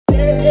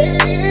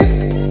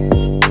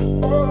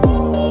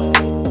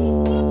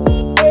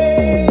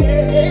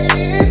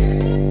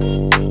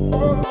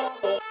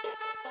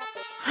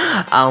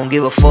I don't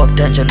give a fuck,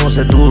 टेंशनों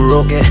से दूर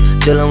रोके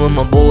चलूं with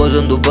my boys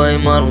in Dubai,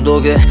 मारूं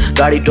दोगे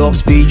गाड़ी टॉप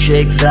स्पीड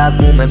शेख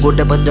साथ मुंह में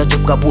गोटे पंजा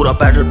चुपका पूरा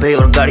पैडल पे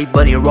और गाड़ी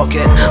बनी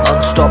रॉकेट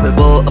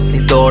अनस्टॉपेबल अपनी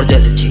दौड़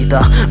जैसे चीता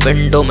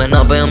विंडो में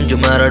ना पे हम जो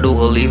मैराडू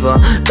खलीफा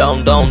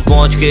डाउन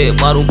पहुंच के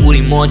मारूं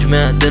पूरी मौज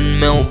में दिन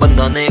में हूँ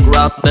बंदा नेक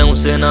रात में हूँ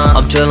सेना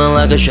I'm chilling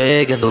like a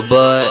sheikh in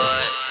Dubai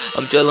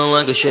I'm chilling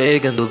like a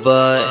sheikh in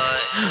Dubai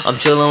I'm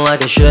chilling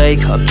like a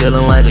sheikh I'm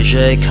chilling like a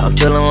sheikh I'm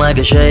chilling like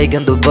a sheikh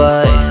in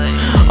Dubai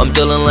I'm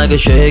chilling like a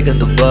sheikh in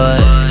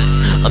Dubai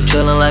I'm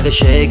chilling like a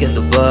sheikh in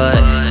Dubai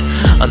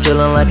I'm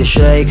chilling like a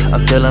sheikh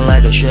I'm chilling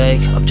like a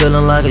sheikh I'm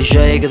chilling like a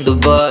sheikh in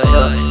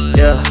Dubai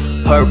yeah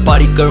her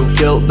body girl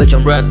kill bitch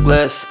I'm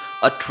reckless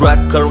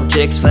Attract करूँ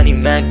chicks fanny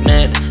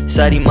magnet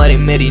सारी मारी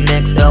मेरी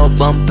next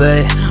album पे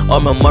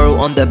और मैं मरूँ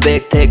on that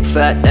big thick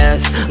fat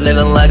ass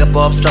living like a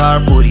pop star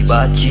पूरी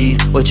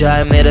बातचीत वो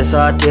चाहे मेरे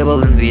साथ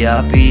table in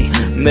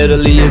VIP मेरे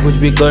लिए कुछ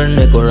भी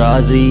करने को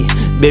राजी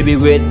baby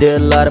with a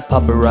lot of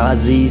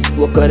paparazzis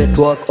वो करे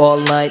twerk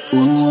all night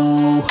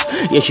ooh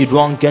yeah she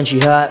drunk and she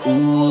hot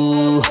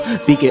ooh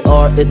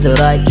PKR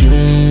इतना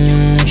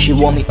क्यों she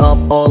want me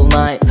up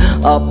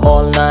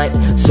all night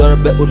sir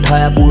पे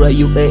उठाया पूरा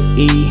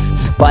UAE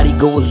Party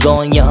goes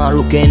on यहाँ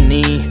रुके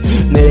नहीं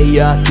मेरे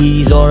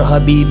याकीज और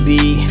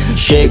हबीबी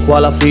शेख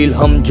वाला फील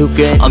हम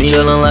झुके नहीं I'm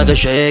chilling like a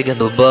sheikh in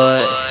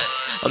Dubai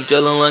I'm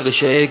chilling like a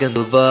sheikh in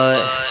Dubai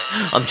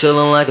I'm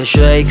chilling like a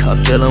sheikh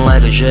I'm chilling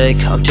like a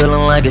sheikh I'm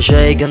chilling like a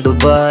sheikh in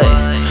Dubai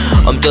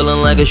I'm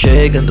chilling like a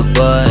sheikh in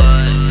Dubai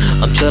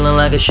I'm chilling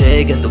like a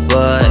sheikh in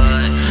Dubai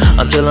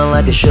I'm chilling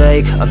like a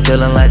sheikh I'm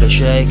chilling like a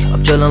sheikh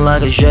I'm chilling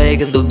like a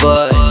sheikh in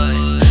Dubai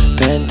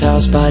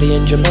Penthouse party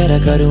in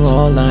Jamaica, got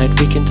all night.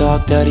 We can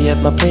talk dirty at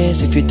my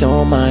place if you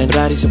don't mind.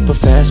 Ride super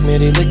fast,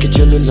 मेरी लेके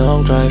चलो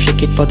long drive.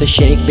 Shake it for the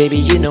shake, baby,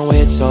 you know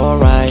it's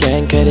alright.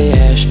 Can't cut it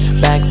ash,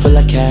 bag full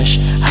of cash.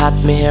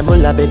 हाथ में है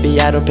मुल्ला, baby,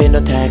 I don't pay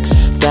no tax.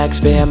 Tax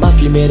पे है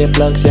माफी मेरे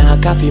plugs, यहाँ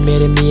काफी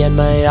मेरे me and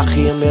my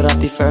आखी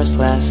मेराती first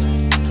class.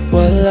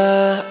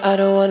 Wallah, I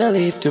don't wanna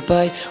leave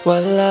Dubai.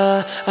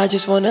 Wallah, I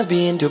just wanna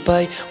be in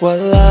Dubai.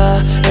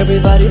 Wallah,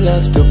 everybody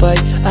loves Dubai.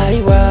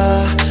 Aywa.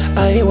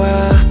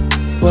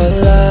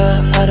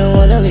 Wallah, I don't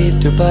wanna leave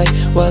Dubai.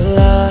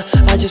 Wallah,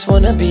 I just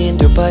wanna be in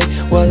Dubai.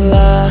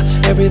 Wallah,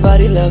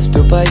 everybody loves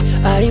Dubai.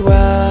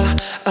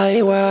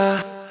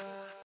 Aywa.